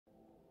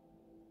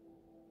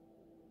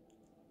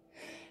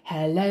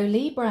Hello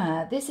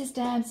Libra, this is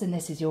Debs and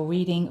this is your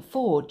reading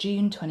for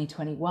June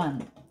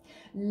 2021.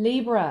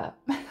 Libra,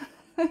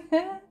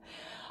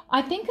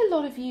 I think a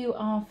lot of you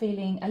are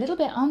feeling a little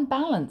bit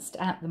unbalanced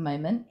at the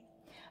moment.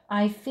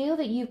 I feel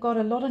that you've got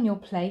a lot on your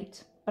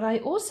plate, but I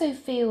also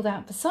feel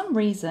that for some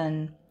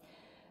reason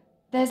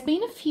there's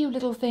been a few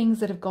little things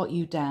that have got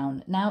you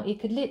down. Now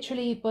it could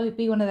literally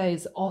be one of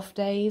those off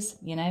days,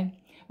 you know,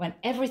 when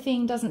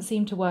everything doesn't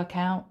seem to work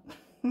out.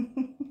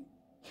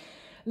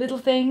 Little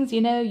things,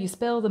 you know, you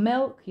spill the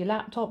milk, your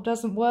laptop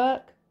doesn't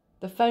work,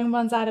 the phone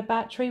runs out of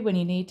battery when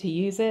you need to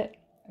use it,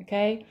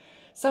 okay?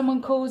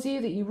 Someone calls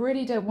you that you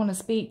really don't want to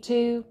speak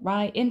to,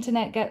 right?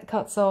 Internet gets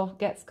cut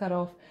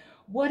off.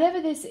 Whatever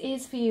this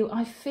is for you,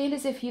 I feel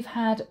as if you've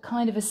had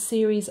kind of a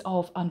series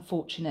of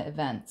unfortunate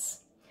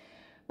events.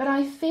 But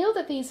I feel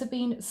that these have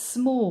been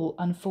small,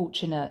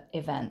 unfortunate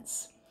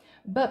events.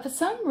 But for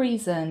some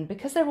reason,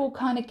 because they're all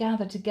kind of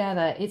gathered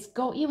together, it's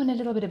got you in a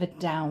little bit of a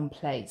down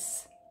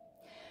place.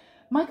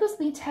 Michael's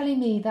been telling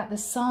me that the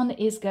sun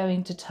is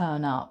going to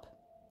turn up,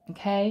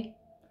 okay?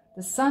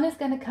 The sun is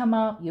going to come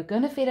up. You're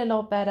going to feel a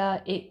lot better.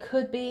 It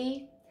could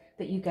be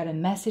that you get a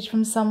message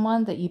from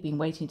someone that you've been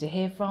waiting to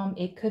hear from.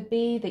 It could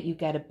be that you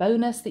get a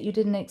bonus that you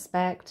didn't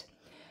expect.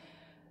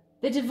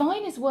 The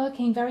divine is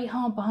working very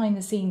hard behind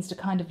the scenes to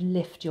kind of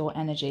lift your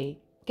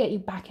energy, get you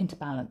back into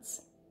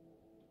balance.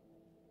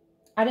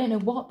 I don't know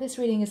what this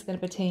reading is going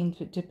to pertain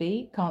to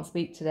be. Can't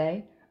speak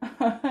today.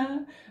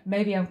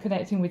 Maybe I'm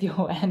connecting with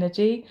your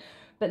energy.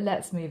 But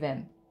let's move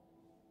in.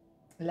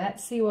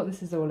 Let's see what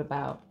this is all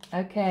about.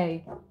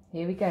 Okay,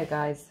 here we go,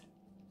 guys.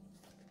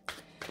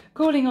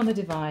 Calling on the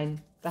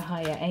divine, the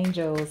higher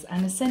angels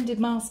and ascended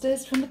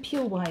masters from the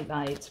pure white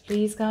light.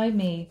 Please guide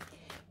me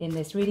in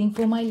this reading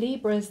for my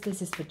Libras.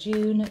 This is for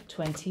June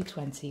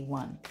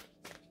 2021.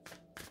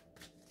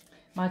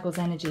 Michael's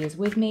energy is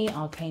with me.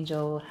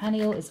 Archangel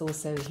Haniel is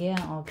also here.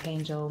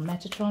 Archangel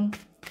Metatron,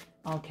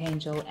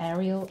 Archangel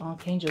Ariel,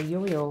 Archangel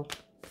Uriel,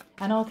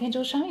 and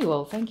Archangel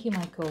Shamuel. Thank you,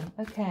 Michael.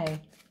 Okay.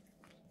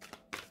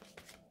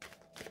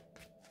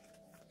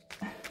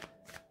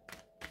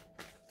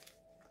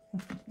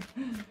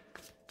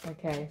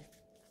 Okay.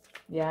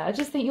 Yeah, I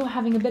just think you're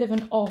having a bit of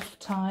an off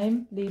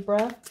time,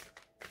 Libra.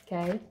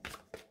 Okay.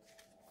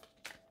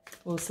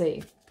 We'll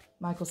see.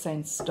 Michael's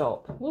saying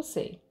stop. We'll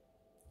see.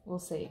 We'll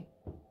see.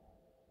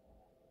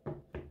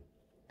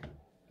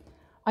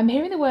 I'm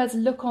hearing the words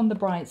look on the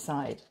bright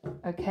side,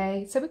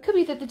 okay? So it could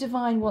be that the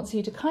divine wants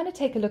you to kind of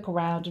take a look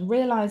around and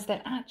realize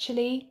that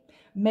actually,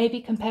 maybe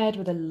compared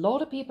with a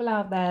lot of people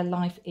out there,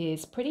 life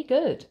is pretty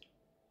good.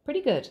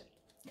 Pretty good.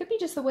 Could be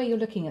just the way you're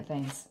looking at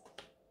things.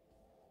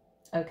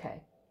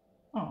 Okay.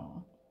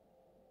 Oh,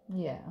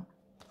 yeah.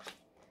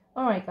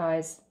 All right,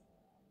 guys.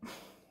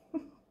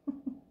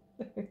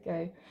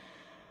 Okay.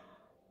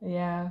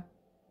 Yeah.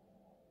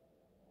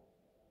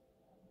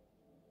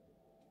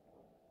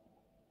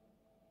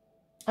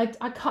 I've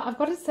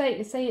got to say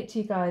it to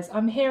you guys.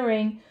 I'm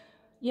hearing,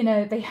 you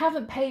know, they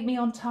haven't paid me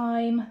on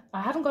time. I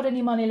haven't got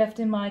any money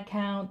left in my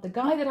account. The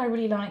guy that I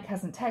really like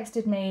hasn't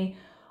texted me.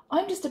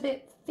 I'm just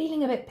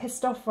feeling a bit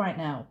pissed off right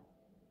now.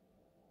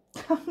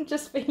 I'm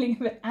just feeling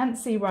a bit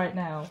antsy right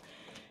now.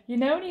 You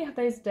know when you have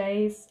those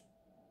days?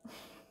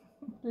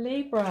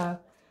 Libra.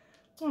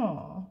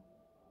 Oh.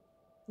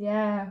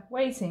 Yeah,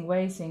 waiting.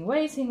 When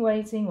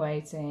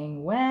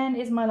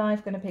is my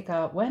life going to pick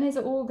up? When is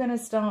it all going to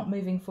start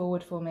moving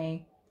forward for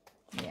me?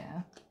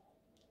 Yeah.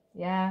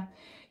 Yeah.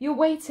 You're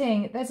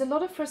waiting. There's a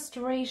lot of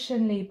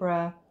frustration,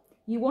 Libra.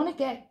 You want to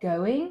get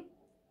going,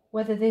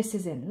 whether this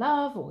is in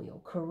love or your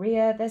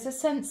career. There's a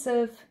sense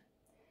of,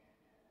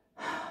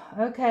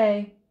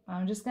 okay,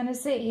 I'm just going to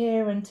sit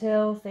here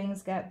until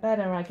things get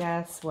better, I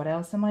guess. What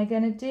else am I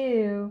going to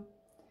do?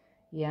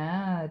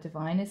 Yeah,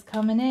 divine is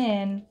coming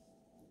in.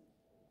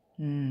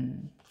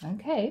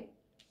 Okay.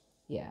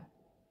 Yeah.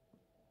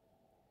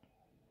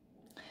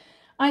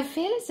 I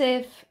feel as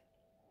if,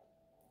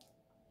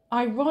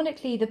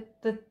 ironically,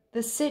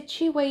 the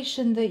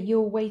situation that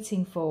you're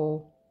waiting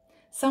for,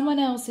 someone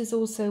else is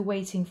also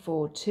waiting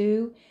for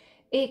too.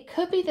 It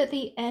could be that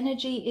the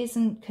energy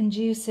isn't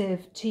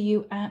conducive to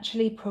you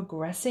actually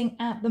progressing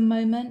at the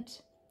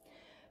moment.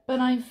 But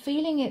I'm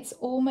feeling it's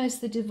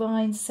almost the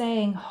divine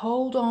saying,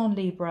 hold on,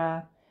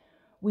 Libra.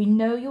 We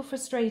know you're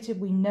frustrated.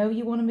 We know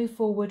you want to move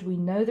forward. We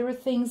know there are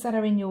things that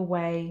are in your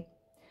way.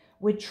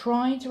 We're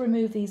trying to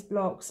remove these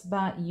blocks,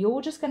 but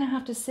you're just going to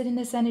have to sit in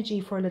this energy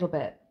for a little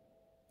bit.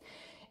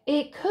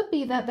 It could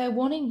be that they're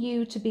wanting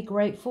you to be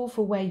grateful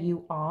for where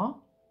you are,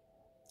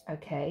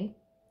 okay?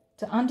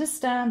 To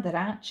understand that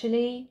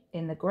actually,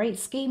 in the great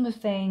scheme of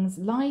things,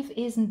 life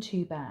isn't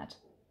too bad.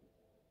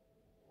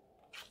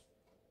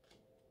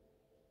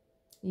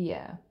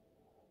 Yeah.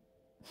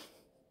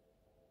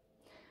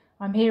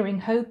 I'm hearing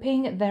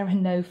hoping there are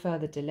no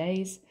further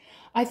delays.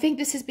 I think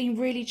this has been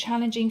really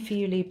challenging for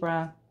you,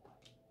 Libra.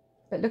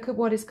 But look at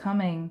what is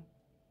coming.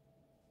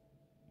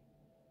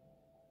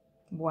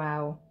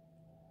 Wow.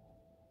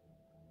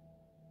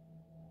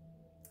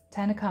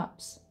 10 of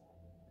Cups.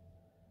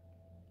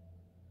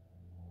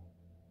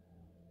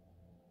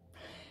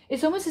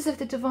 It's almost as if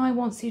the divine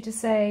wants you to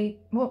say,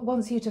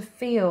 wants you to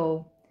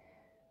feel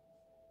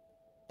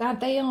that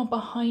they are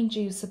behind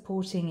you,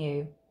 supporting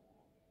you.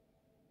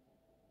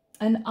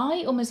 And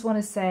I almost want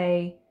to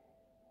say,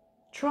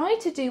 try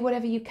to do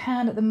whatever you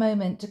can at the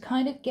moment to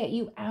kind of get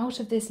you out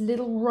of this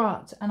little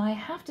rut. And I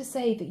have to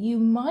say that you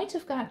might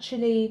have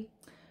actually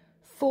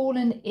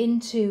fallen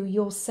into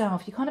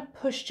yourself. You kind of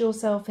pushed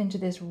yourself into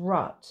this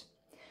rut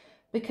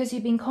because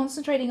you've been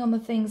concentrating on the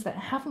things that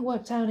haven't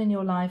worked out in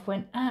your life,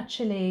 when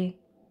actually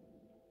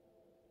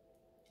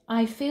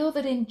I feel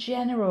that in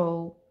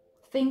general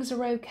things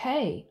are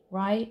okay,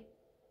 right?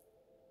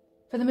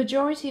 For the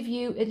majority of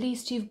you, at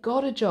least you've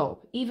got a job,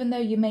 even though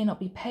you may not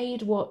be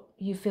paid what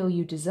you feel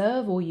you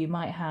deserve, or you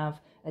might have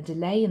a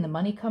delay in the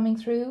money coming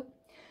through.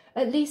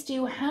 At least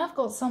you have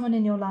got someone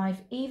in your life,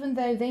 even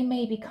though they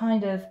may be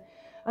kind of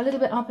a little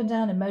bit up and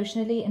down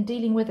emotionally and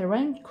dealing with their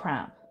own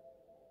crap.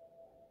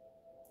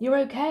 You're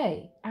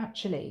okay,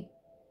 actually.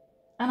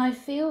 And I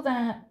feel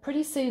that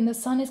pretty soon the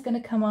sun is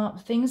going to come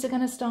up, things are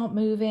going to start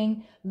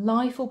moving,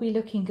 life will be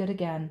looking good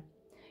again.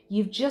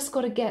 You've just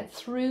got to get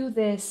through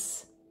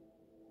this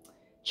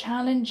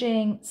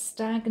challenging,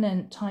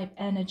 stagnant type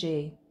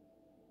energy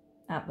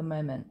at the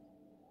moment.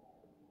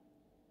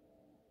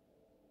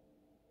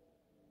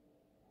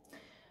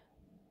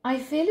 I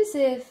feel as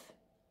if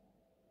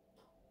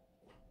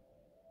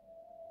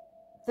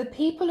the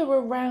people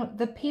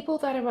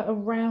that are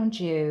around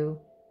you,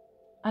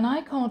 and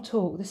I can't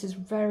talk, this is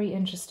very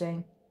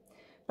interesting,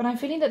 but I'm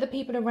feeling that the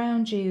people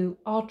around you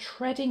are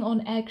treading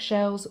on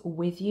eggshells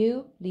with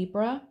you,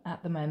 Libra,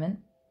 at the moment.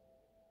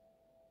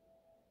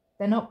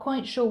 They're not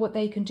quite sure what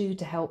they can do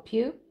to help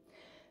you.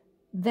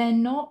 They're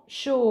not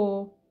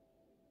sure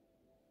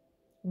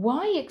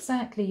why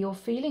exactly you're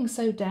feeling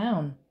so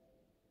down.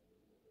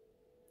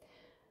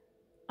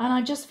 And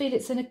I just feel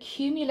it's an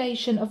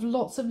accumulation of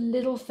lots of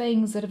little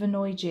things that have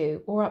annoyed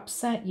you or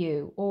upset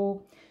you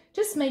or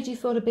just made you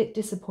feel a bit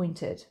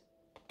disappointed.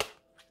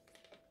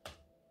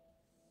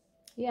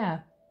 Yeah.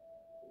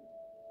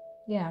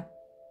 Yeah.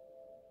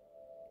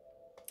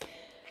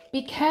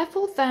 Be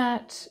careful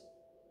that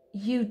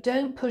you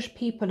don't push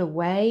people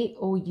away,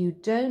 or you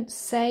don't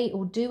say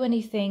or do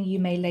anything you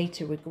may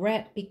later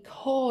regret,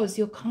 because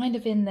you're kind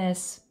of in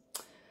this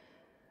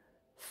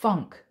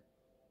funk,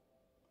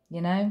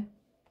 you know?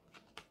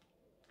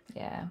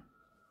 Yeah.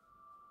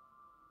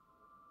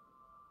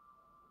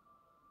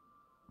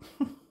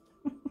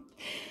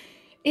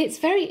 It's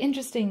very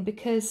interesting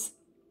because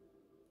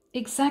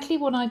exactly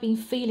what I've been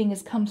feeling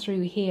has come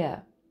through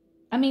here.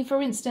 I mean,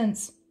 for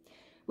instance,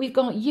 we've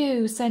got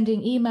you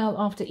sending email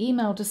after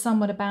email to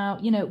someone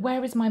about, you know,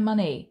 where is my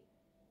money?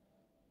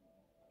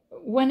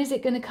 When is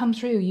it going to come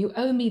through? You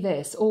owe me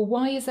this. Or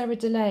why is there a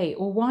delay?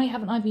 Or why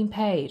haven't I been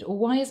paid? Or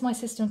why has my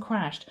system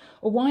crashed?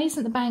 Or why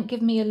isn't the bank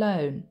giving me a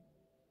loan?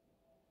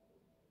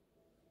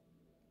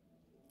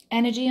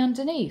 Energy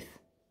underneath.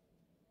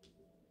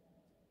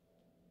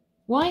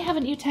 Why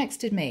haven't you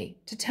texted me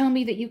to tell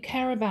me that you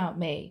care about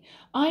me?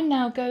 I'm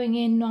now going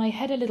in my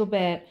head a little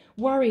bit,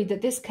 worried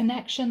that this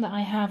connection that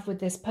I have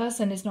with this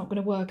person is not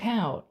going to work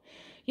out.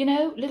 You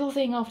know, little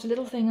thing after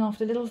little thing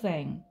after little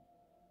thing.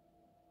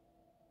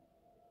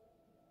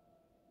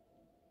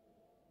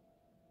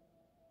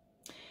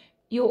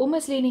 You're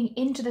almost leaning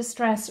into the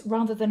stress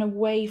rather than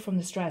away from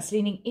the stress,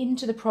 leaning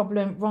into the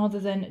problem rather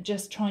than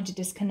just trying to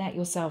disconnect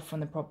yourself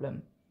from the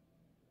problem.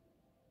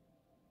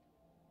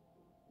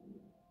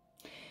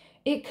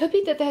 It could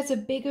be that there's a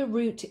bigger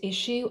root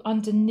issue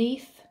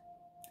underneath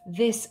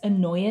this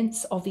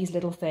annoyance of these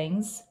little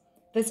things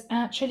that's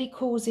actually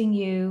causing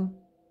you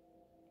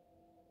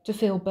to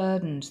feel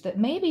burdened, that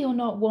maybe you're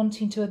not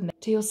wanting to admit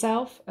to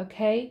yourself,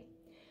 okay?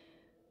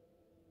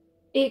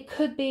 It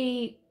could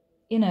be,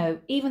 you know,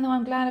 even though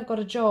I'm glad I've got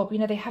a job, you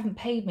know, they haven't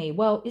paid me.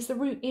 Well, is the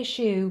root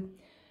issue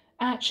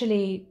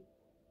actually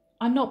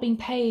I'm not being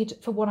paid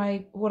for what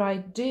I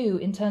do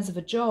in terms of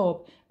a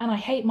job, and I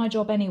hate my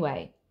job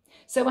anyway?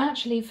 So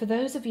actually, for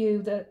those of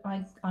you that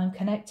I'm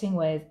connecting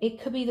with, it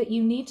could be that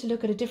you need to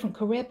look at a different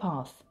career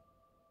path.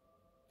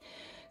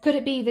 Could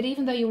it be that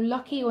even though you're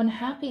lucky and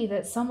happy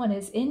that someone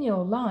is in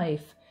your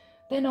life,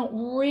 they're not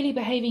really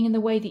behaving in the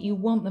way that you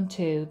want them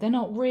to? They're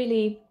not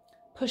really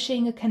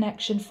pushing a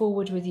connection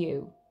forward with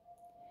you.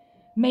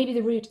 Maybe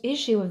the root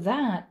issue of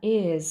that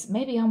is,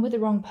 maybe I'm with the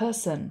wrong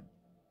person.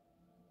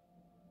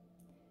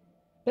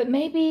 But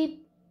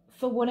maybe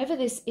for whatever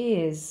this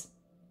is,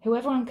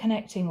 whoever I'm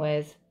connecting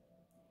with,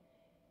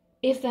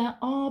 if there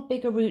are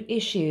bigger root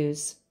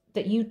issues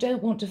that you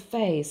don't want to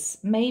face,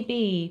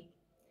 maybe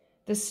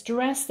the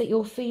stress that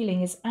you're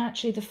feeling is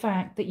actually the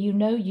fact that you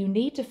know you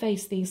need to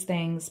face these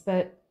things,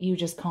 but you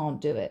just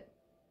can't do it.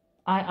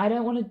 I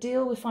don't want to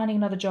deal with finding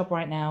another job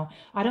right now.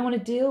 I don't want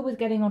to deal with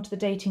getting onto the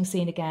dating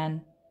scene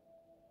again.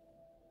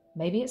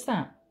 Maybe it's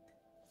that.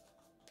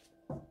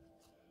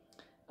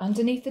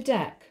 Underneath the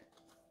deck,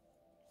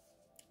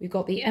 we've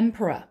got the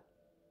Emperor.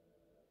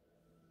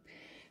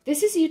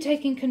 This is you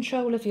taking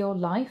control of your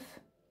life.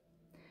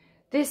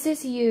 This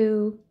is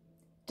you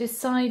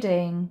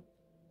deciding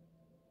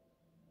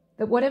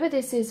that whatever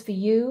this is for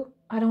you,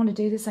 I don't want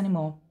to do this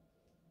anymore.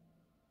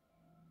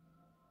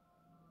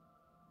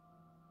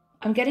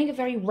 I'm getting a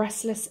very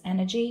restless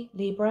energy,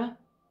 Libra.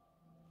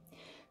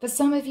 For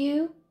some of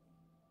you,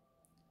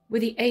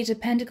 with the Eight of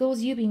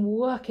Pentacles, you've been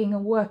working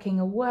and working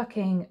and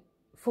working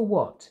for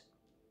what?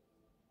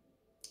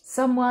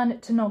 Someone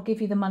to not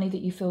give you the money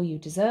that you feel you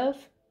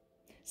deserve.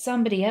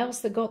 Somebody else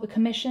that got the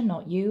commission,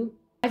 not you.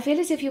 I feel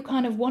as if you're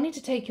kind of wanting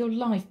to take your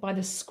life by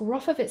the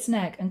scruff of its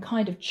neck and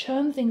kind of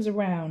churn things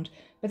around,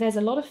 but there's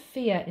a lot of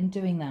fear in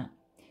doing that.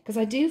 Because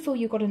I do feel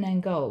you've got an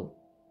end goal.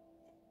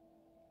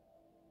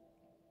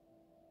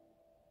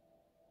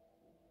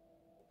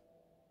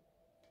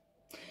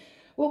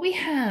 What we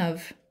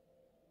have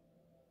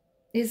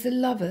is the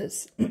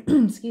Lovers.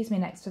 Excuse me,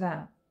 next to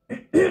that.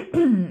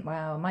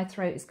 Wow, my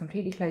throat is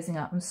completely closing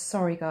up. I'm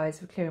sorry, guys,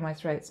 for clearing my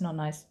throat. It's not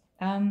nice.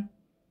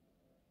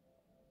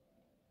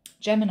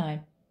 Gemini.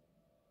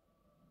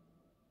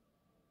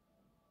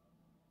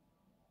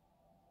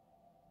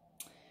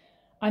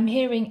 I'm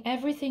hearing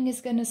everything is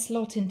going to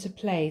slot into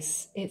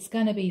place. It's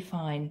going to be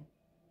fine.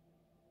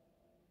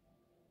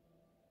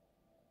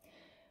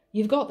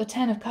 You've got the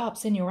Ten of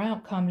Cups in your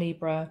outcome,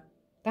 Libra.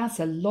 That's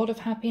a lot of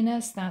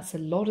happiness. That's a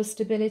lot of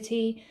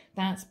stability.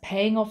 That's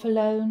paying off a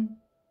loan.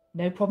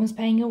 No problems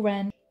paying your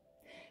rent.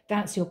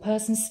 That's your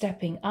person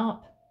stepping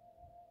up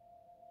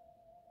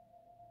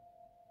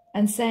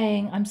and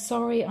saying, I'm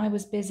sorry, I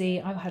was busy.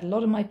 I've had a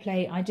lot on my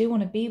plate. I do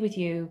want to be with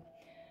you.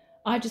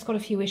 I've just got a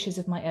few issues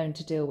of my own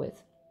to deal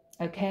with.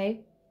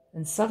 Okay?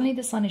 And suddenly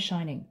the sun is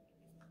shining.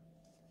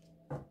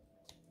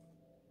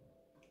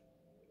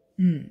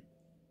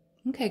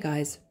 Okay,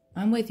 guys.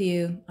 I'm with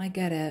you. I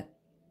get it.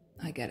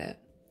 I get it.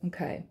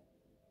 Okay.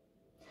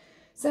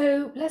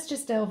 So let's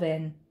just delve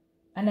in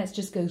and let's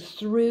just go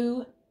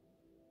through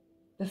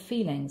the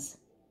feelings.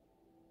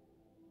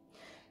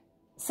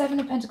 Seven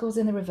of Pentacles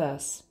in the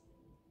reverse.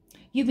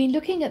 You've been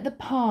looking at the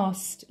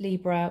past,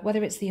 Libra,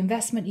 whether it's the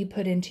investment you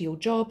put into your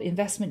job,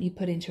 investment you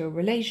put into a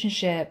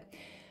relationship,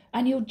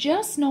 and you're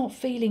just not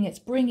feeling it's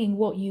bringing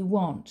what you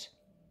want.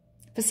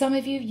 For some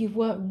of you, you've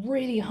worked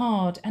really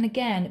hard. And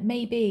again,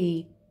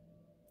 maybe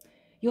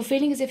you're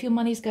feeling as if your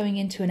money's going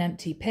into an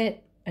empty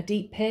pit, a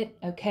deep pit.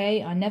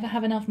 Okay, I never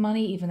have enough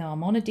money, even though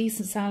I'm on a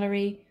decent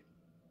salary.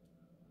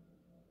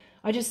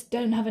 I just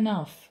don't have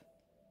enough.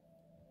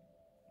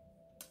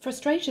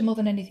 Frustration more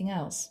than anything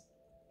else.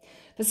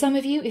 For some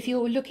of you, if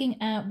you're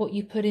looking at what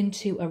you put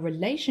into a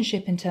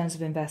relationship in terms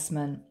of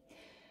investment,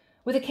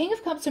 with a King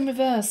of Cups in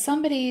reverse,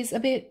 somebody's a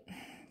bit,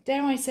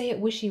 dare I say it,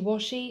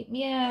 wishy-washy.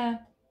 Yeah,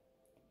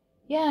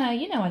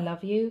 you know I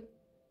love you.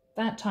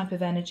 That type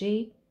of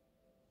energy.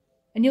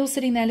 And you're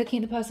sitting there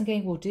looking at the person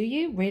going, well, do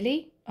you?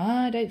 Really?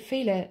 I don't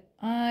feel it.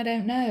 I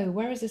don't know.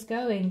 Where is this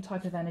going?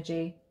 Type of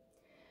energy.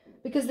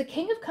 Because the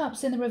King of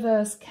Cups in the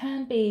reverse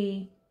can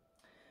be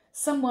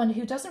someone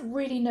who doesn't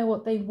really know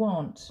what they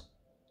want.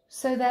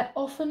 So they're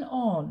off and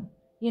on,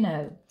 you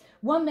know.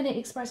 1 minute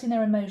expressing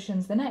their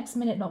emotions, the next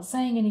minute not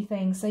saying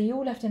anything, so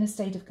you're left in a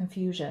state of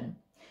confusion.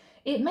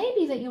 It may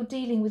be that you're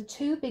dealing with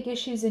two big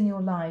issues in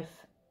your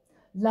life,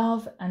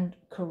 love and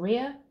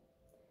career,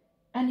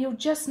 and you're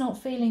just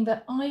not feeling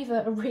that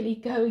either are really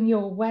going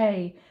your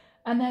way.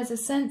 And there's a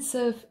sense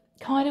of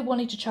kind of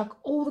wanting to chuck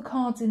all the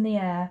cards in the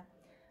air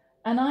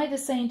and either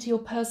saying to your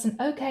person,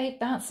 okay,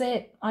 that's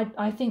it,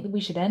 I think that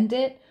we should end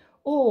it,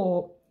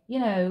 or, you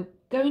know,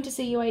 going to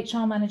see your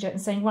HR manager and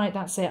saying, right,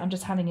 that's it, I'm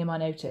just handing you my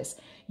notice.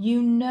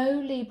 You know,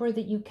 Libra,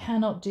 that you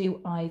cannot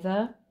do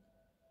either.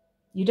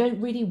 You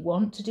don't really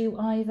want to do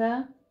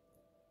either.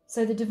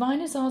 So the divine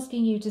is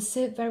asking you to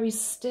sit very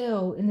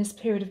still in this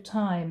period of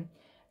time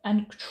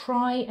and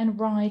try and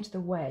ride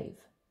the wave,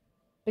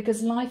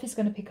 because life is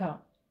going to pick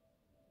up.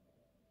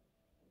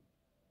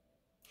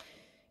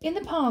 In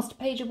the past,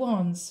 Page of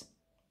Wands.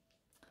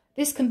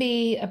 This can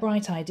be a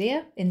bright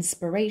idea,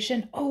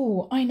 inspiration.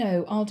 Oh, I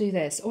know, I'll do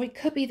this. Or it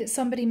could be that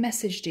somebody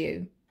messaged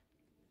you.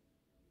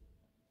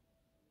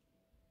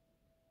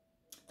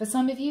 For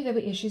some of you, there were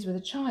issues with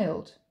a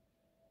child.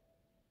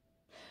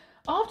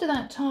 After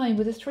that time,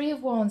 with the Three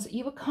of Wands,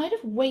 you were kind of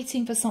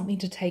waiting for something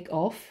to take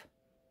off.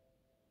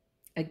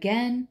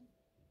 Again,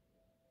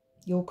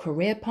 your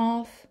career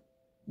path,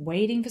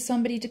 waiting for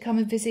somebody to come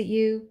and visit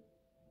you,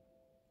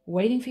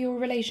 waiting for your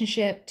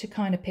relationship to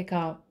kind of pick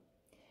up.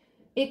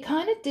 It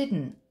kind of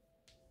didn't.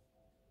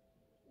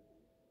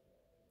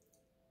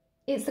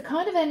 It's the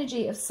kind of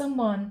energy of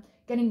someone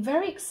getting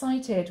very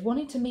excited,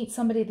 wanting to meet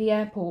somebody at the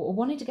airport or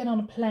wanting to get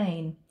on a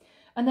plane.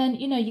 And then,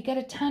 you know, you get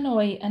a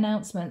tannoy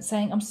announcement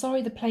saying, I'm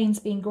sorry, the plane's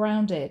been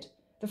grounded.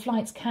 The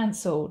flight's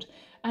cancelled.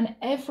 And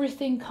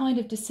everything kind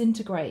of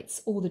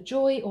disintegrates. All the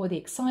joy or the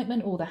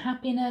excitement or the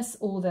happiness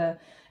or the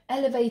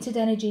elevated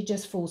energy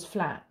just falls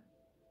flat.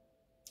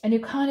 And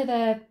you're kind of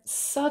there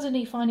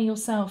suddenly finding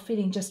yourself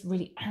feeling just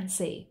really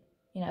antsy.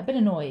 You know, a bit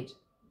annoyed.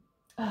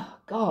 Oh,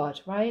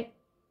 God, right?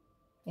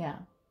 Yeah.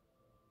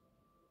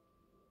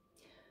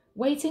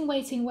 Waiting,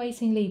 waiting,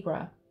 waiting,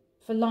 Libra,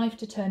 for life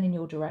to turn in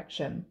your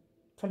direction,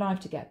 for life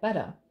to get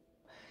better.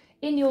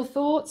 In your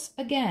thoughts,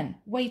 again,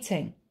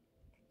 waiting.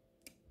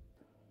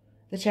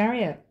 The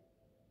Chariot.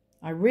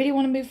 I really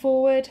want to move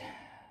forward,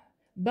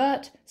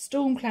 but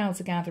storm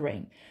clouds are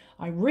gathering.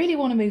 I really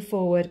want to move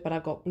forward, but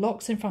I've got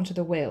blocks in front of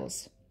the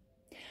wheels.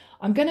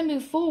 I'm going to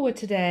move forward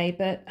today,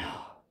 but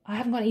I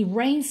haven't got any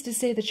reins to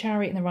steer the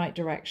chariot in the right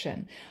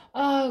direction.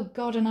 Oh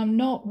God, and I'm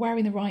not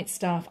wearing the right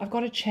stuff. I've got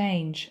to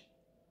change.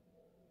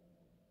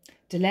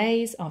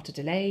 Delays after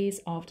delays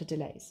after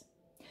delays.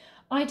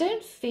 I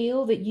don't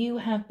feel that you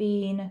have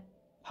been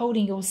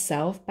holding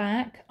yourself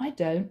back. I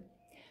don't.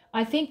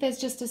 I think there's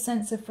just a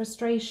sense of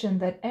frustration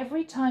that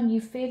every time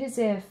you feel as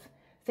if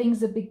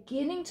things are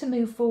beginning to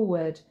move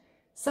forward,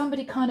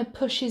 somebody kind of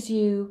pushes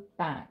you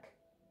back.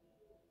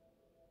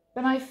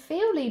 But I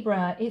feel,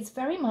 Libra, it's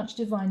very much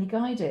divinely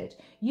guided.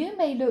 You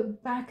may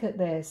look back at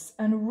this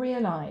and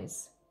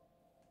realise,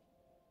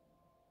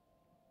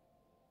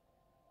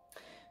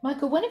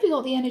 Michael, when have you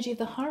got the energy of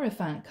the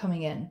Hierophant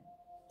coming in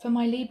for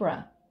my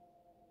Libra?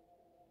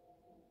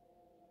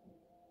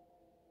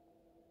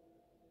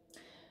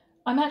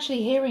 I'm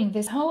actually hearing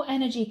this whole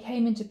energy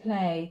came into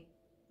play.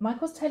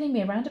 Michael's telling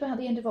me around about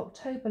the end of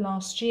October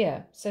last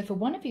year. So for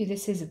one of you,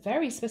 this is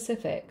very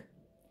specific.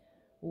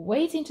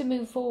 Waiting to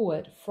move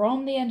forward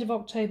from the end of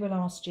October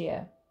last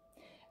year.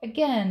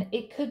 Again,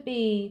 it could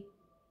be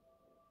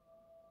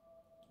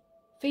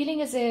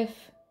feeling as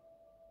if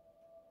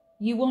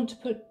you want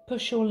to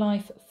push your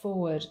life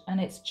forward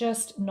and it's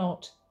just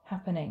not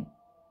happening.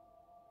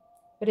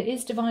 But it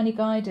is divinely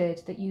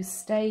guided that you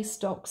stay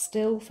stock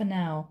still for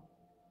now.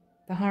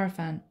 The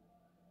Hierophant.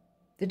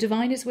 The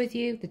divine is with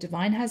you. The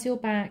divine has your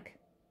back.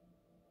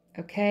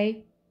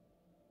 Okay?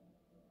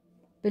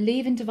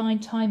 Believe in divine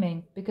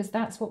timing, because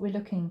that's what we're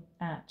looking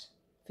at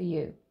for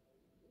you.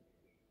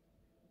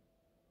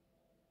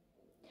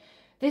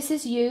 This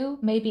is you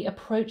maybe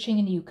approaching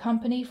a new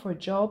company for a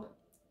job.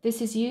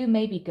 This is you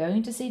maybe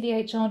going to see the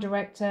HR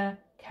director.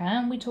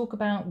 Can we talk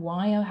about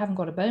why I haven't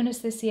got a bonus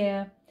this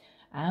year?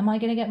 Am I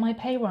going to get my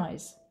pay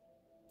rise?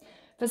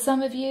 For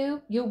some of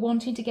you, you're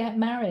wanting to get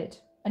married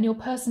and your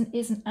person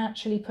isn't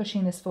actually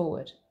pushing this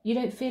forward. You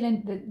don't feel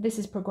that this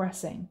is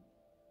progressing.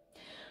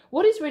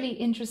 What is really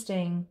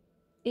interesting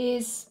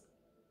is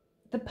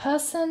the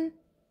person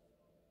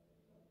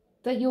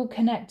that you're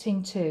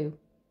connecting to,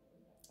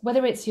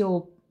 whether it's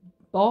your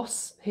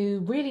boss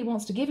who really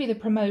wants to give you the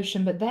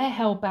promotion, but they're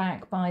held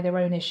back by their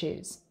own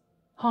issues,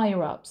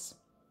 higher ups.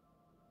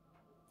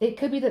 It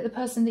could be that the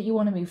person that you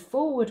want to move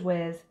forward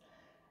with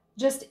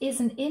just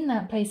isn't in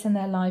that place in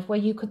their life where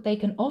they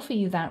can offer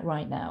you that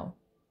right now.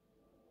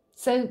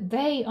 So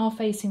they are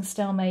facing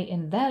stalemate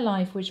in their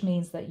life, which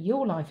means that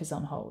your life is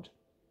on hold.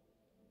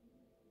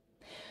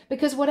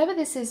 Because whatever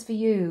this is for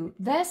you,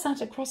 they're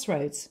sat at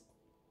crossroads.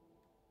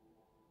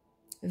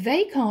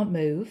 They can't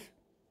move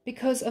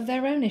because of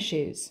their own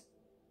issues.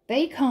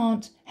 They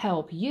can't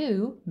help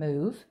you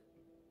move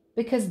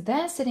because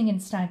they're sitting in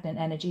stagnant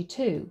energy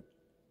too.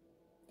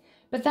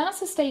 But that's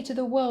the state of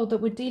the world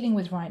that we're dealing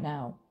with right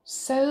now.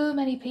 So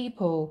many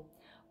people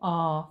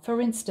are, for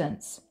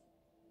instance,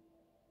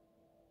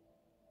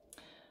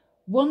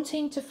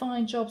 wanting to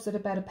find jobs that are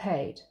better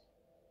paid.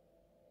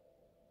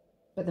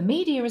 But the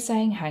media is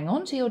saying, hang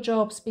on to your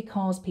jobs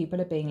because people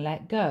are being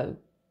let go.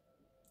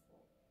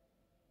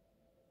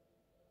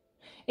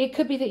 It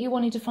could be that you're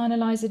wanting to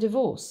finalise a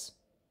divorce.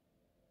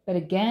 But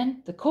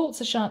again, the courts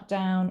are shut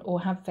down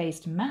or have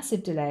faced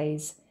massive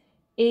delays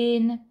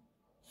in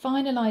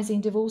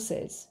finalising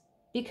divorces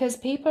because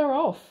people are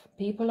off.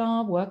 People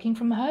are working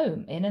from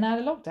home, in and out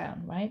of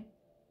lockdown, right?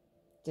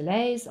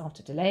 Delays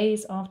after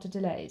delays after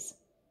delays.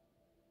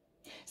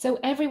 So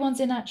everyone's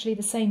in actually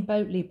the same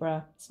boat,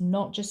 Libra. It's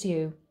not just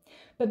you.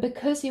 But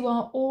because you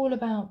are all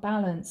about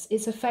balance,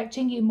 it's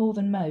affecting you more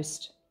than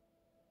most.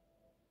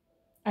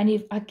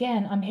 And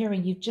again, I'm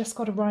hearing you've just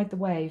got to ride the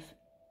wave.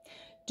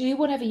 Do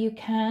whatever you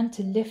can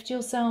to lift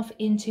yourself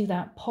into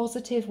that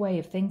positive way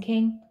of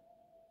thinking.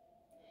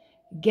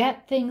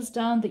 Get things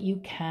done that you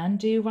can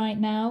do right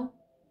now.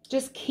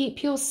 Just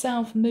keep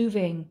yourself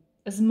moving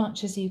as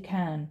much as you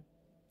can.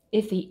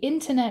 If the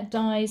internet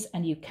dies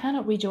and you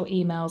cannot read your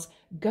emails,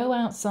 go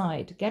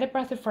outside, get a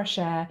breath of fresh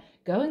air,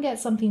 go and get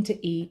something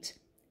to eat,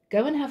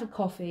 go and have a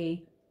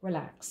coffee,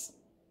 relax.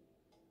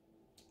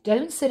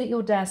 Don't sit at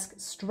your desk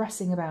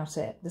stressing about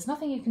it. There's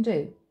nothing you can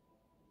do.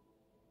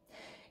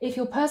 If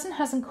your person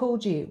hasn't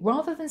called you,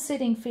 rather than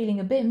sitting feeling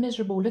a bit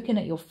miserable looking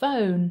at your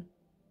phone,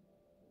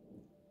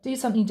 do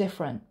something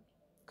different.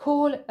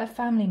 Call a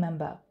family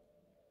member.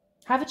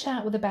 Have a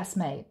chat with a best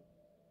mate.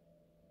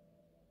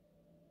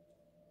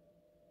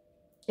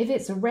 If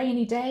it's a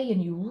rainy day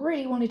and you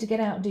really wanted to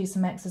get out and do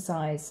some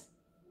exercise,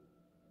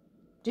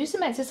 do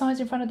some exercise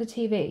in front of the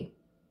TV.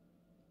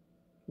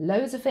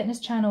 Loads of fitness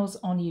channels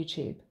on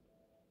YouTube.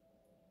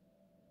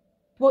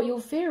 What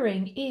you're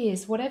fearing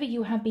is whatever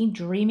you have been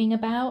dreaming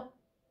about,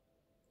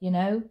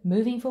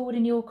 moving forward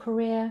in your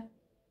career,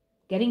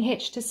 getting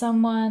hitched to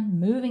someone,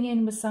 moving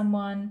in with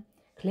someone,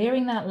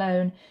 clearing that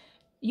loan.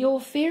 You're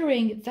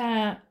fearing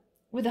that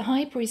with the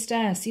High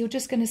Priestess, you're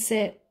just going to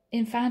sit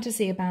in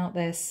fantasy about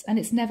this and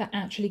it's never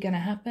actually going to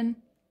happen.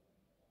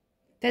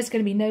 There's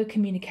going to be no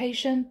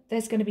communication.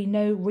 There's going to be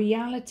no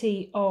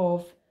reality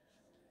of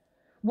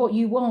what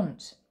you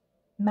want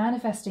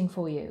manifesting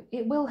for you.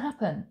 It will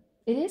happen.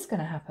 It is going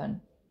to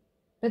happen.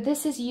 But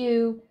this is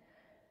you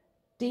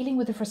dealing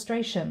with the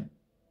frustration.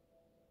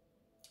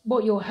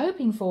 What you're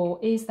hoping for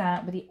is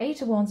that with the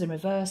Eight of Wands in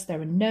reverse,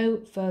 there are no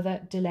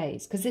further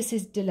delays, because this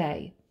is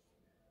delay.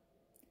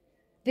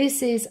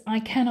 This is, I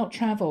cannot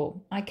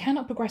travel. I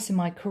cannot progress in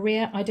my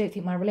career. I don't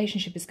think my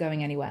relationship is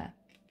going anywhere.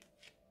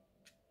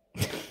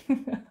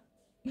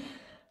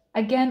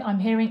 Again, I'm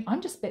hearing,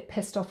 I'm just a bit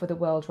pissed off with the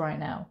world right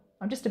now.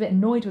 I'm just a bit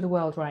annoyed with the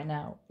world right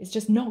now. It's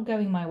just not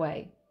going my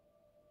way.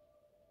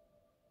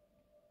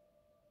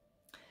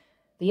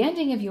 The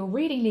ending of your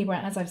reading, Libra,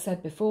 as I've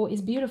said before,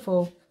 is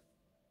beautiful.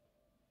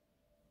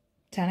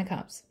 Ten of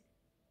Cups.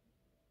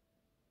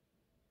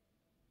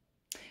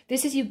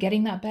 This is you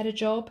getting that better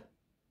job.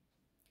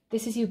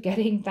 This is you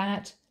getting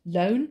that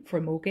loan for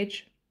a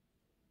mortgage.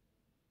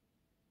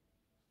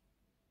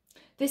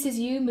 This is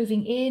you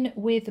moving in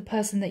with the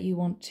person that you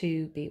want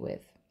to be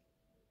with.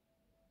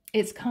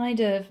 It's kind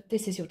of,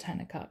 this is your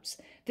Ten of Cups.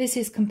 This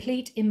is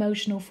complete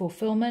emotional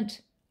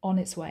fulfillment on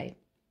its way.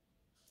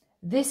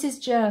 This is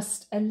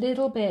just a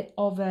little bit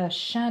of a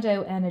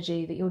shadow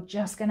energy that you're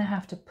just going to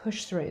have to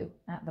push through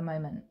at the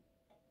moment.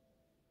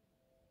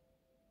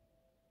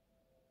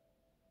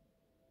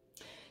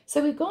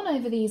 So we've gone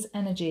over these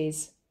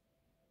energies.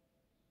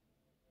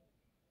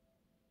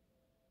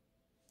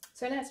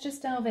 So let's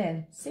just delve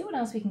in, see what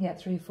else we can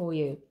get through for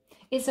you.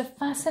 It's a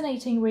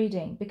fascinating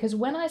reading because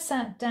when I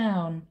sat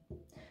down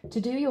to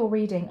do your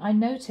reading, I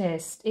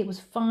noticed it was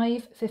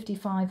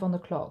 5:55 on the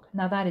clock.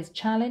 Now that is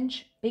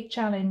challenge, big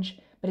challenge,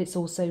 but it's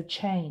also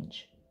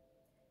change.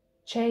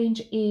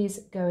 Change is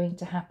going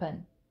to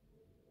happen.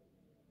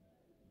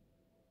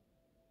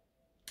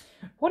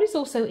 What is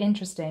also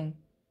interesting,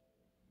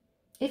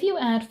 if you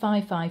add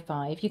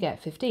 555, you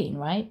get 15,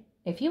 right?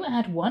 If you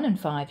add 1 and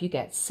 5, you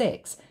get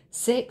 6.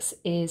 6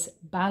 is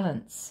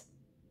balance.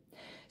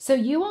 So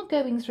you are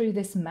going through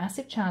this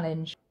massive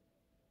challenge,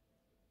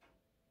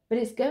 but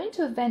it's going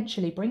to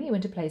eventually bring you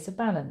into a place of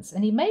balance.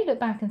 And you may look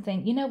back and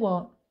think, you know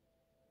what?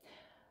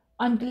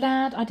 I'm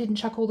glad I didn't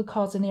chuck all the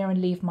cards in the air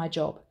and leave my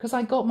job because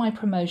I got my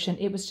promotion.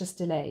 It was just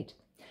delayed.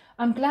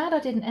 I'm glad I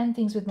didn't end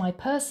things with my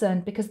person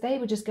because they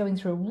were just going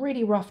through a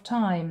really rough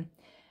time.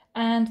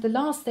 And the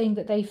last thing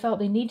that they felt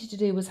they needed to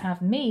do was have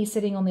me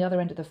sitting on the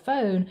other end of the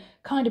phone,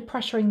 kind of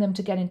pressuring them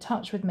to get in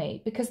touch with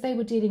me because they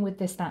were dealing with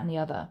this, that, and the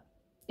other.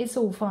 It's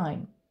all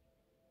fine.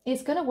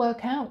 It's going to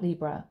work out,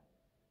 Libra.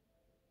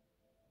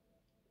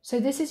 So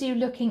this is you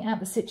looking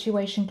at the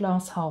situation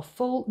glass half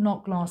full,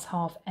 not glass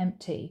half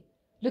empty.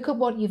 Look at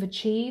what you've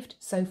achieved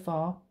so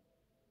far.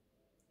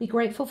 Be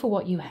grateful for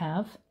what you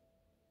have.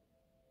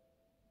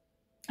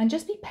 And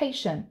just be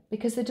patient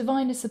because the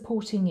divine is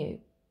supporting you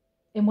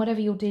in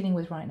whatever you're dealing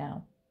with right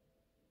now.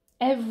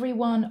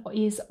 Everyone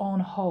is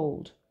on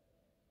hold.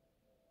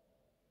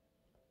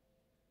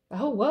 The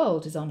whole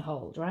world is on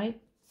hold, right?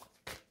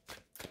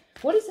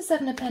 What is the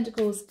Seven of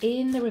Pentacles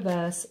in the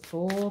reverse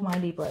for my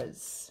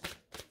Libras?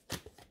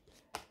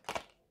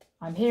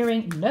 I'm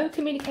hearing no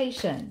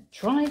communication,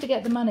 trying to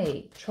get the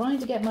money, trying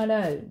to get my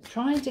loan,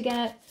 trying to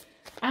get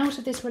out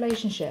of this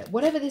relationship,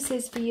 whatever this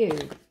is for you.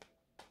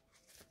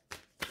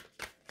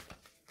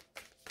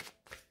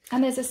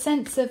 And there's a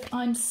sense of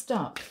I'm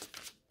stuck.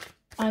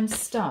 I'm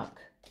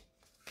stuck.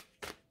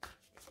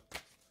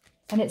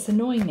 And it's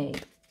annoying me.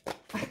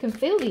 I can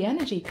feel the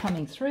energy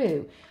coming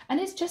through and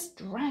it's just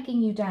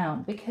dragging you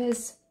down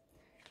because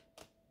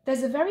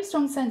there's a very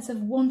strong sense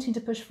of wanting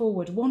to push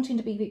forward, wanting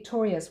to be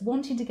victorious,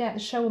 wanting to get the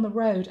show on the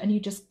road and you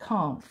just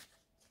can't.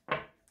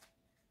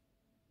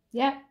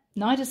 Yeah,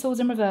 Knight of Swords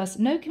in reverse,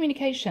 no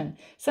communication.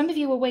 Some of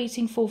you are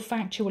waiting for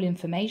factual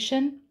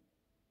information,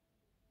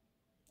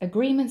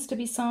 agreements to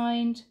be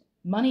signed,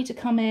 money to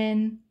come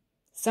in,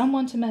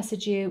 someone to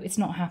message you. It's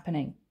not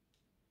happening.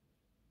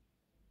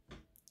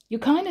 You're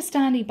kind of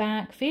standing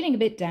back, feeling a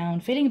bit down,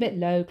 feeling a bit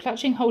low,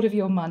 clutching hold of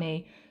your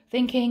money,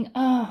 thinking,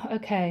 oh,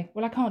 okay,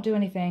 well, I can't do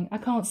anything. I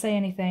can't say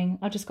anything.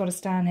 I've just got to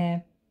stand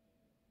here.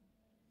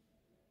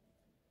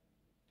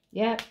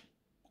 Yep,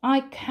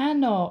 I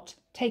cannot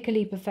take a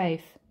leap of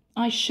faith.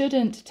 I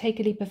shouldn't take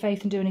a leap of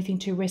faith and do anything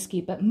too risky,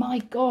 but my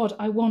God,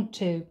 I want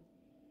to.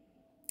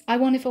 I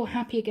want to feel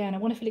happy again. I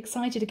want to feel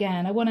excited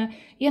again. I want to,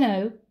 you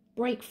know,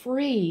 break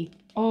free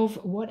of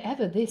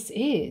whatever this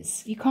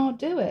is. You can't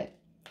do it.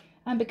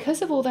 And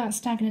because of all that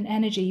stagnant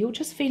energy, you're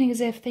just feeling as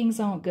if things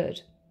aren't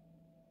good.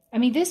 I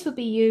mean, this would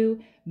be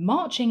you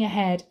marching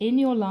ahead in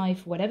your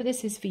life, whatever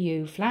this is for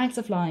you. Flags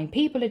are flying,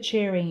 people are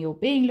cheering, you're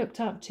being looked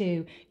up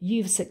to.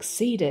 You've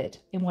succeeded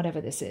in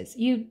whatever this is.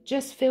 You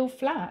just feel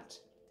flat.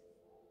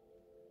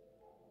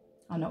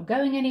 I'm not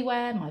going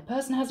anywhere. My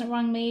person hasn't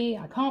rung me.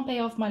 I can't pay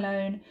off my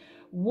loan.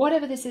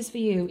 Whatever this is for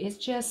you, it's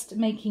just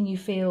making you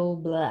feel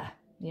blah,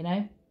 you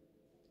know?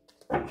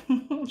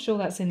 I'm sure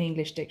that's in the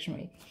English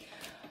dictionary.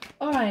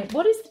 All right,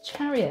 what is the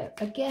Chariot?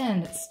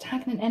 Again,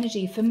 stagnant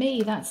energy. For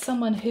me, that's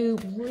someone who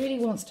really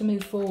wants to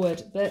move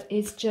forward, but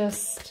is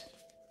just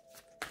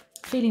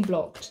feeling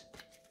blocked.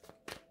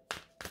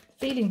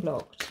 Feeling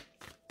blocked.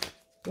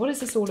 What is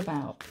this all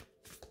about?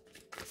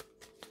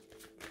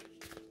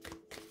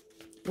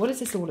 What is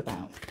this all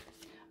about?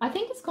 I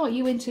think it's got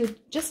you into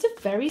just a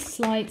very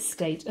slight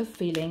state of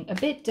feeling a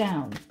bit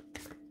down,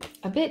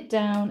 a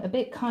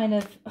bit kind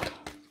of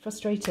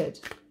frustrated.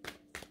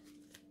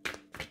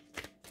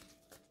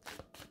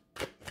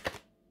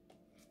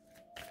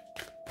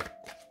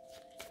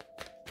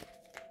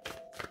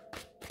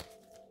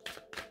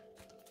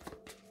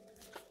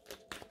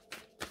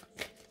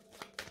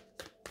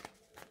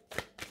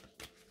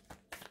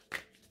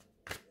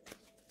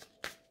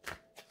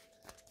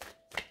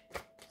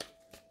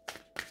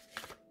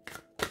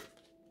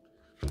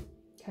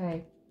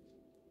 Okay.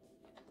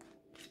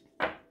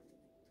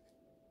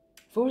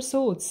 Four of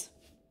Swords.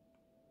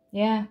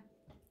 Yeah.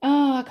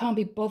 Oh, I can't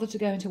be bothered to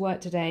go into work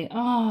today.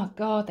 Oh,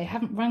 God, they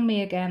haven't rang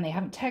me again. They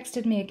haven't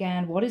texted me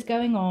again. What is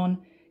going on?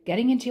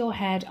 Getting into your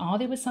head. Are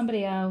they with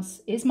somebody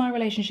else? Is my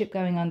relationship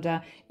going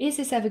under? Is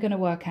this ever going to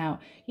work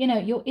out? You know,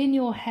 you're in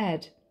your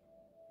head.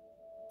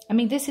 I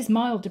mean, this is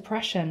mild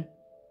depression.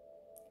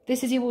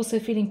 This is you also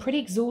feeling pretty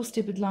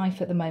exhausted with life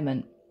at the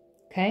moment.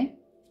 Okay?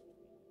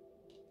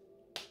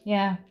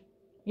 Yeah.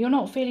 You're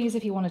not feeling as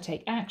if you want to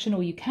take action,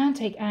 or you can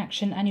take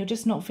action, and you're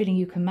just not feeling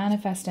you can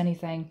manifest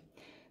anything.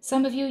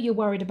 Some of you, you're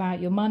worried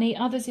about your money.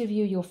 Others of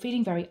you, you're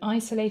feeling very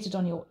isolated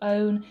on your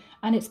own,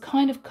 and it's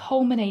kind of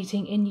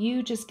culminating in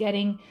you just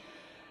getting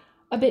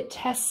a bit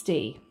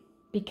testy.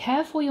 Be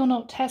careful you're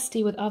not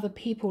testy with other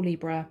people,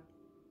 Libra,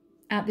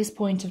 at this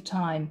point of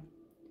time,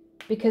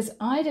 because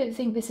I don't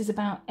think this is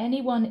about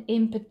anyone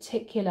in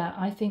particular.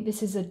 I think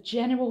this is a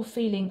general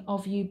feeling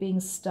of you being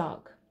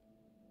stuck.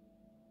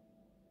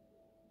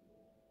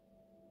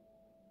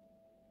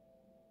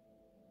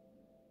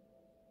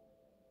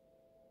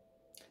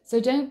 So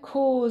don't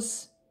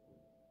cause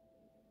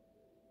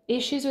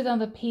issues with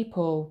other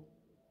people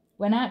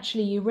when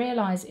actually you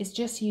realize it's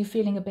just you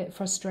feeling a bit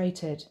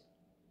frustrated.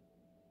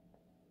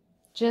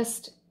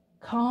 Just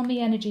calm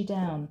the energy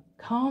down.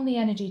 Calm the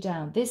energy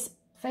down. This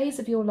phase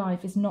of your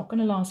life is not going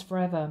to last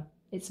forever.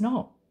 It's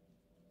not.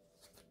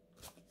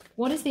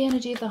 What is the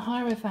energy of the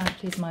Hierophant,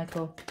 please,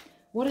 Michael?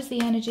 What is the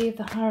energy of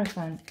the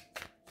Hierophant?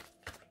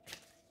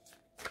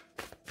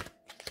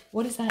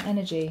 What is that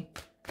energy?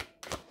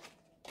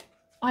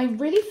 I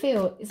really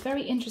feel it's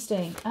very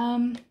interesting.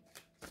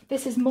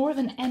 This is more of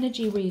an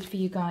energy read for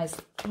you guys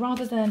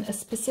rather than a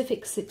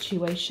specific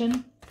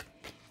situation.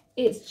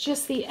 It's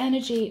just the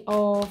energy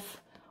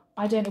of,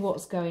 I don't know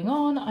what's going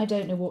on. I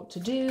don't know what to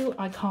do.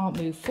 I can't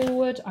move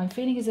forward. I'm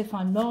feeling as if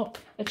I'm not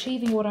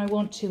achieving what I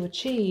want to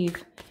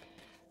achieve.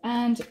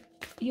 And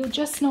you're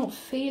just not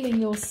feeling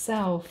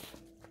yourself.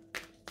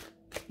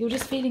 You're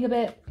just feeling a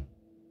bit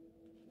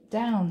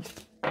down.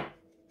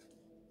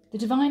 The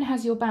divine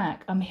has your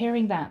back. I'm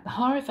hearing that. The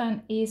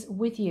Hierophant is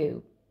with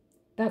you.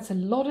 That's a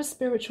lot of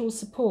spiritual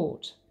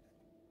support.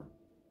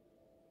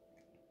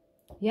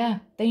 Yeah,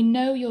 they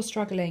know you're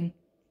struggling,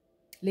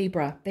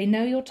 Libra. They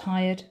know you're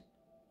tired.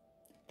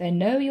 They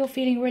know you're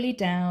feeling really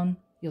down.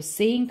 You're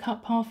seeing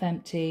cup half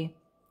empty.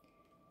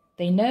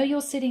 They know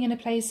you're sitting in a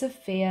place of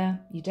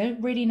fear. You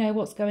don't really know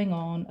what's going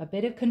on. A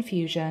bit of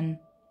confusion.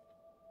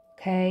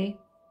 Okay?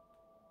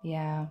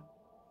 Yeah.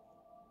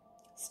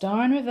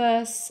 Star in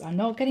reverse. I'm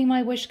not getting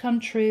my wish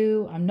come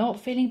true. I'm not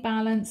feeling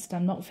balanced.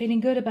 I'm not feeling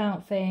good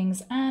about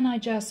things. And I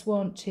just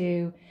want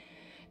to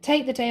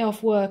take the day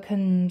off work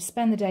and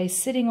spend the day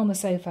sitting on the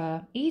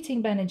sofa,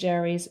 eating Ben &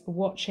 Jerry's,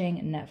 watching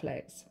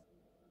Netflix.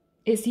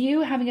 It's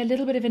you having a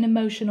little bit of an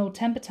emotional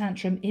temper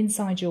tantrum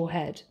inside your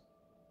head.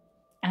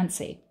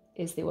 Antsy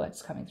is the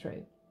words coming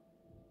through.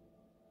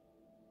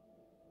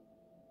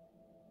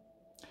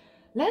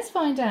 Let's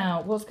find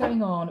out what's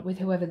going on with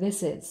whoever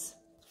this is.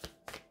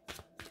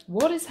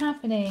 What is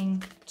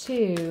happening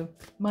to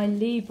my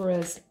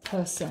Libra's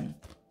person?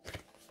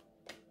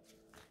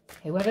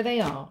 Whoever they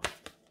are.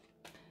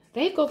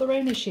 They've got their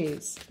own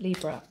issues,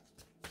 Libra.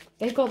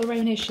 They've got their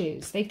own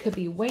issues. They could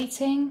be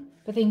waiting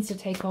for things to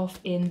take off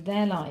in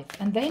their life,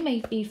 and they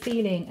may be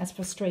feeling as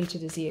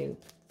frustrated as you.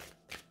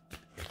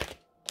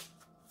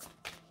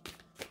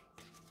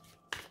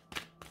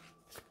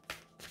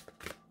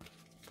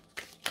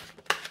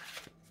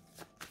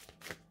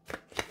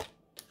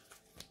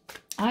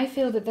 I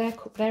feel that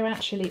they're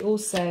actually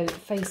also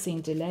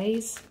facing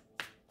delays.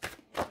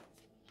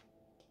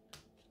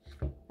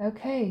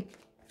 Okay.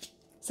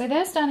 So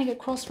they're standing at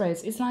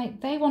crossroads. It's like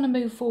they want to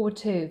move forward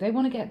too. They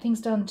want to get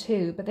things done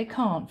too, but they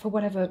can't for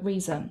whatever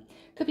reason.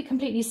 Could be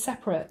completely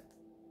separate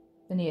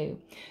than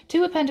you.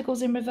 Two of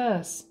Pentacles in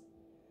reverse.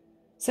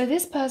 So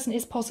this person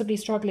is possibly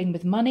struggling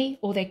with money,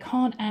 or they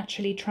can't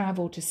actually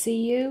travel to see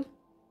you.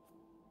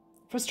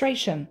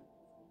 Frustration.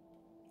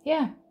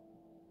 Yeah.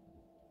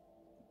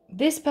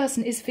 This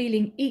person is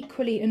feeling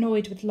equally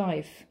annoyed with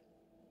life.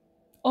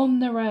 On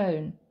their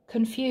own.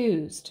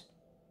 Confused.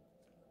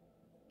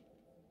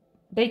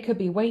 They could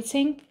be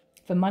waiting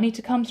for money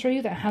to come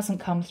through that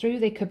hasn't come through.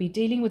 They could be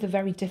dealing with a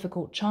very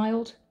difficult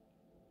child.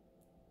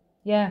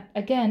 Yeah,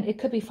 again, it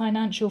could be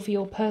financial for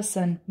your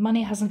person.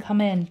 Money hasn't come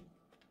in.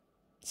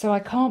 So I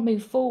can't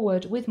move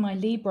forward with my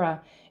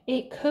Libra.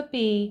 It could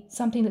be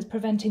something that's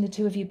preventing the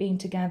two of you being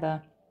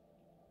together.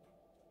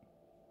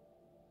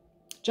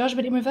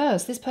 Judgment in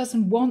reverse. This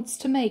person wants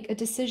to make a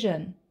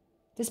decision.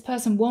 This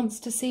person wants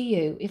to see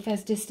you. If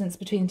there's distance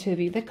between the two of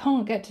you, they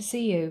can't get to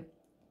see you.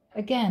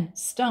 Again,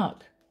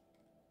 stuck.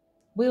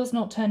 Wheels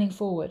not turning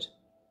forward.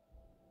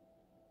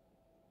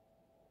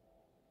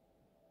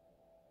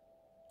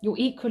 You're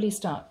equally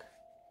stuck.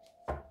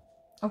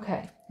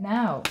 Okay,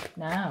 now.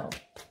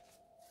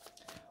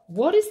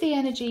 What is the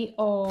energy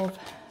of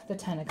the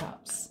Ten of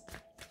Cups?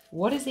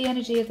 What is the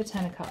energy of the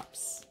Ten of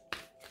Cups?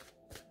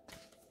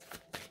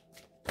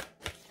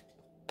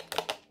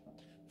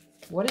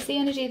 What is the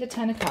energy of the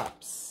Ten of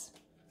Cups?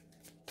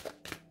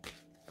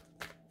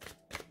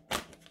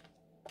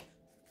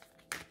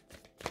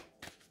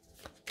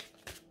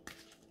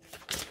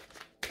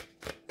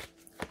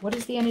 What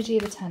is the energy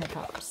of the Ten of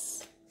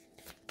Cups?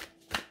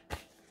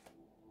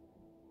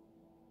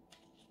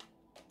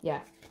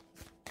 Yeah.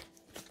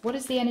 What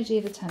is the energy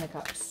of the Ten of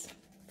Cups?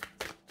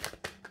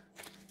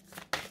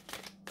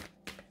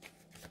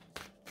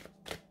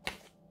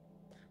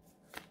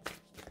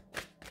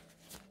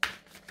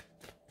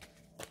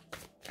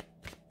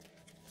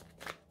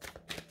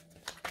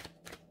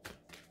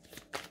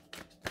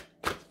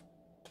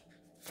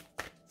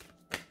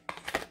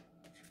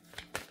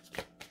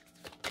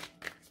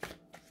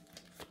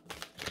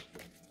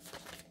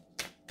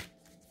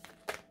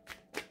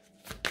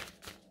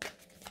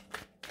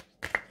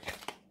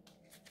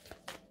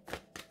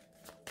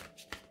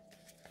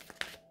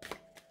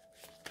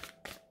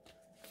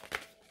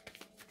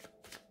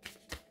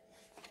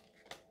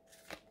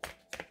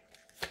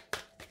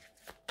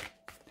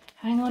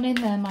 Hang on in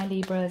there, my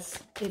Libras.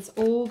 It's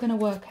all going to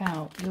work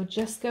out. You're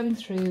just going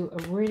through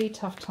a really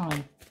tough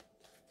time.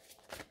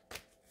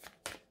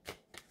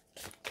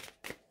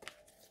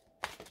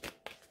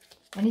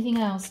 Anything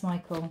else,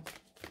 Michael?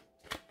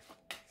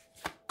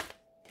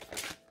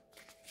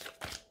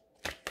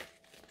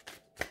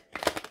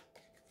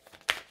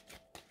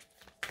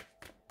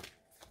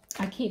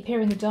 I keep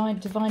hearing the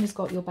divine has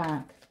got your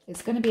back.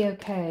 It's going to be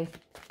okay.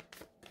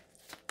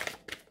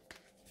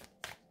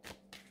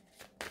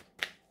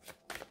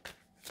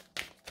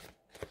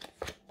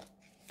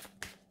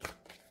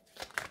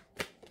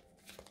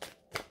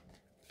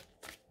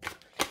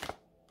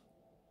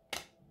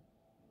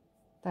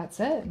 That's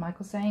it.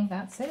 Michael's saying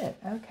that's it.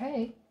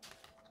 Okay.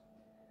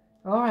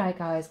 All right,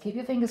 guys, keep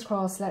your fingers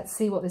crossed. Let's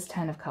see what this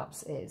Ten of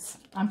Cups is.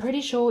 I'm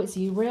pretty sure it's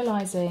you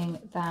realizing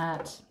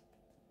that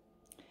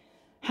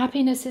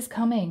happiness is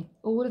coming.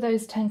 All of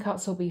those 10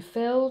 cups will be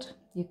filled.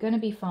 You're going to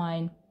be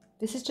fine.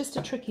 This is just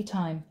a tricky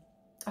time.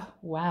 Oh,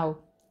 wow.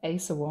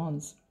 Ace of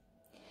Wands.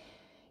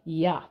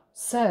 Yeah.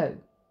 So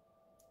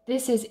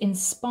this is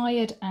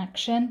inspired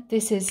action.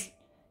 This is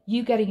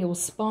you getting your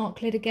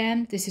spark lit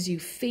again. This is you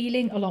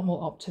feeling a lot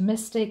more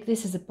optimistic.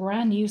 This is a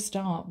brand new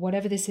start,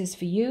 whatever this is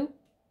for you.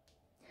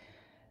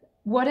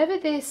 Whatever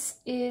this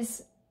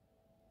is,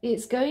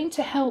 it's going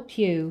to help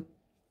you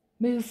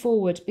move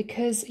forward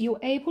because you're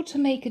able to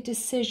make a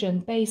decision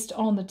based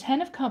on the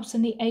Ten of Cups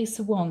and the Ace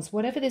of Wands,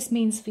 whatever this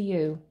means for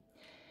you.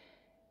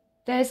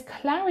 There's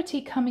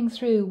clarity coming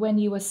through when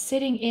you were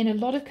sitting in a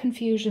lot of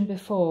confusion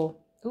before.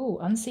 Oh,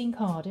 unseen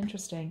card.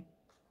 Interesting.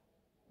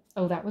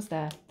 Oh, that was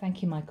there.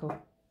 Thank you, Michael.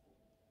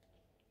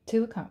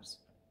 Two of Cups.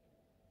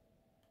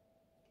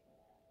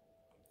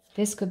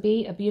 This could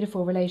be a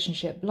beautiful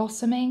relationship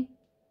blossoming.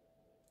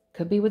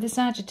 Could be with a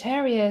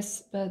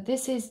Sagittarius, but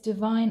this is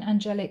divine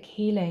angelic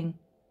healing.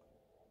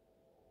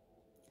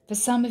 For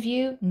some of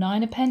you,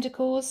 Nine of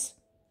Pentacles,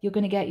 you're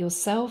going to get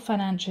yourself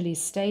financially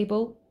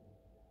stable.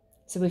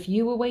 So if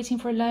you were waiting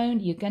for a loan,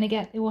 you're going to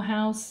get your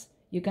house,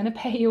 you're going to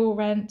pay your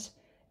rent,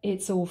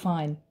 it's all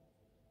fine.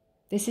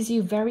 This is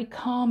you very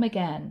calm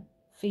again,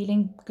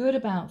 feeling good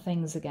about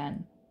things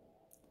again.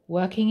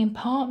 Working in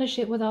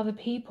partnership with other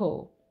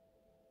people.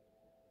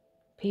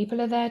 People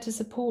are there to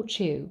support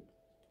you.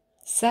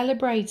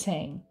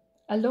 Celebrating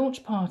a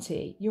launch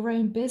party, your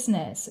own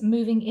business,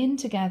 moving in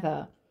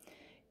together.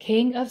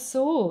 King of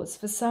Swords,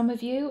 for some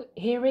of you,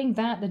 hearing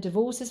that the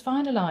divorce is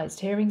finalized,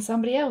 hearing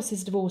somebody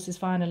else's divorce is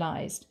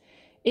finalized.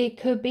 It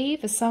could be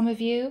for some of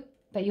you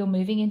that you're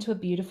moving into a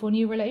beautiful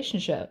new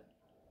relationship.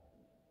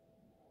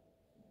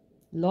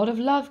 A lot of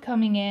love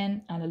coming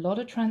in and a lot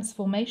of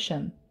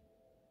transformation.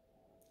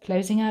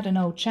 Closing out an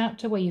old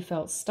chapter where you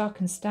felt stuck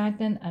and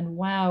stagnant, and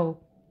wow,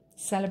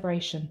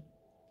 celebration.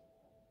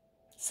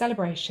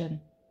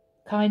 Celebration.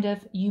 Kind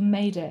of, you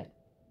made it.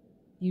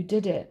 You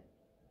did it.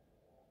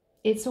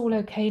 It's all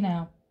okay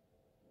now.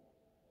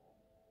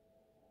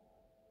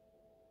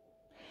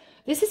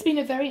 This has been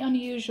a very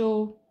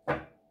unusual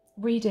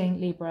reading,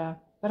 Libra,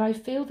 but I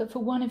feel that for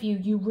one of you,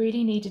 you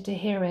really needed to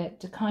hear it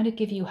to kind of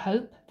give you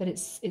hope that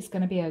it's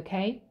going to be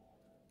okay.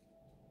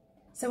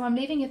 So I'm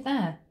leaving it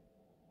there.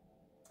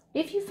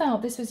 If you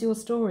felt this was your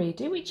story,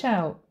 do reach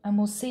out and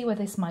we'll see where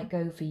this might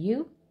go for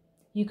you.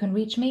 You can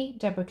reach me,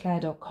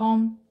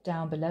 deborahclaire.com.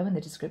 Down below in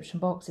the description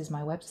box is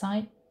my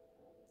website.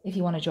 If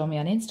you want to join me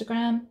on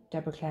Instagram,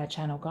 Deborah Claire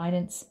Channel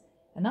Guidance.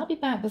 And I'll be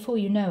back before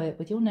you know it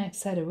with your next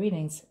set of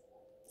readings.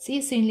 See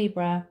you soon,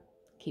 Libra.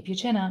 Keep your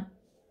chin up.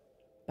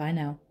 Bye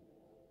now.